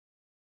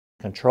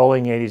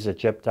Controlling Aedes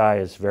aegypti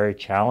is very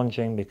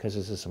challenging because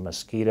this is a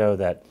mosquito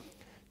that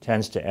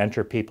tends to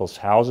enter people's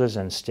houses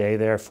and stay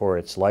there for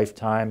its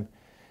lifetime.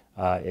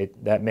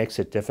 That makes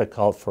it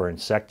difficult for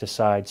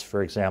insecticides,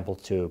 for example,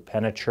 to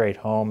penetrate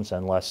homes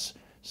unless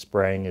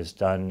spraying is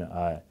done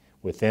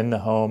within the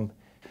home.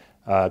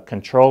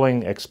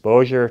 Controlling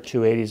exposure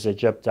to Aedes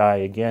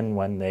aegypti, again,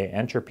 when they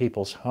enter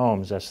people's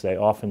homes, as they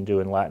often do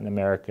in Latin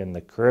America and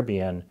the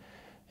Caribbean,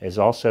 is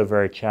also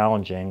very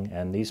challenging,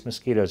 and these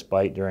mosquitoes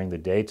bite during the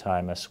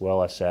daytime as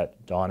well as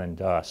at dawn and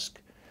dusk.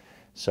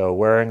 So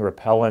wearing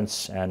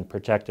repellents and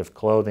protective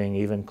clothing,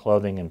 even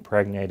clothing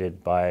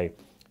impregnated by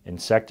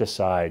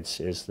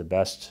insecticides, is the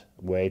best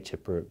way to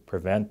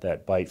prevent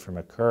that bite from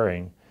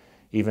occurring,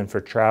 even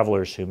for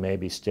travelers who may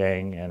be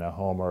staying in a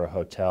home or a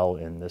hotel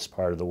in this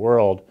part of the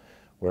world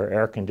where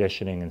air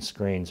conditioning and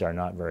screens are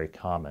not very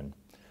common.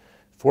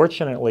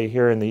 Fortunately,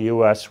 here in the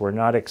U.S., we're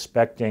not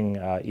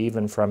expecting,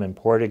 even from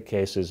imported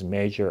cases,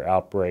 major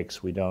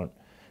outbreaks. We don't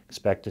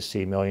expect to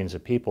see millions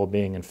of people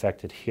being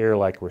infected here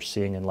like we're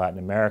seeing in Latin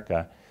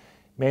America,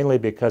 mainly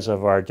because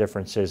of our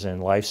differences in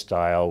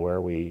lifestyle,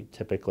 where we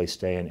typically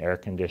stay in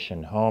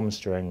air-conditioned homes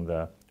during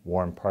the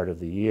warm part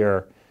of the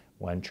year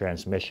when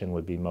transmission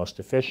would be most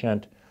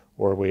efficient,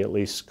 or we at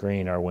least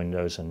screen our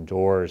windows and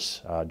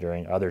doors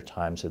during other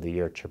times of the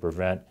year to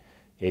prevent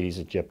Aedes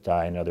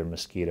aegypti and other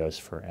mosquitoes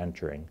from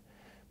entering.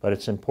 But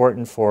it's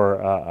important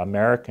for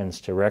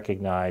Americans to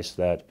recognize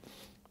that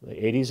the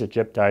Aedes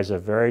aegypti is a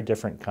very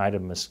different kind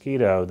of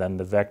mosquito than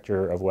the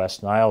vector of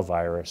West Nile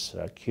virus,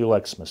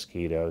 Culex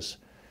mosquitoes,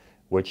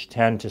 which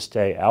tend to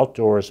stay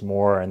outdoors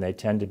more, and they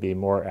tend to be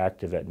more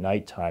active at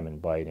nighttime in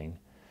biting.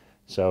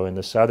 So in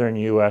the southern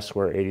U.S.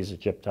 where Aedes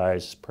aegypti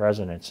is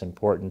present, it's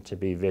important to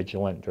be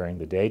vigilant during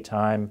the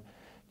daytime,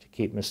 to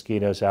keep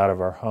mosquitoes out of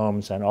our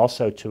homes, and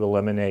also to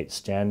eliminate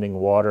standing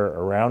water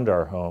around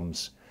our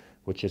homes,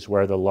 which is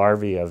where the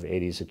larvae of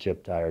Aedes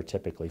aegypti are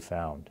typically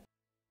found.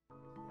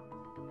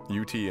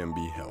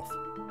 UTMB Health,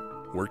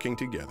 working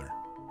together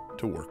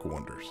to work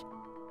wonders.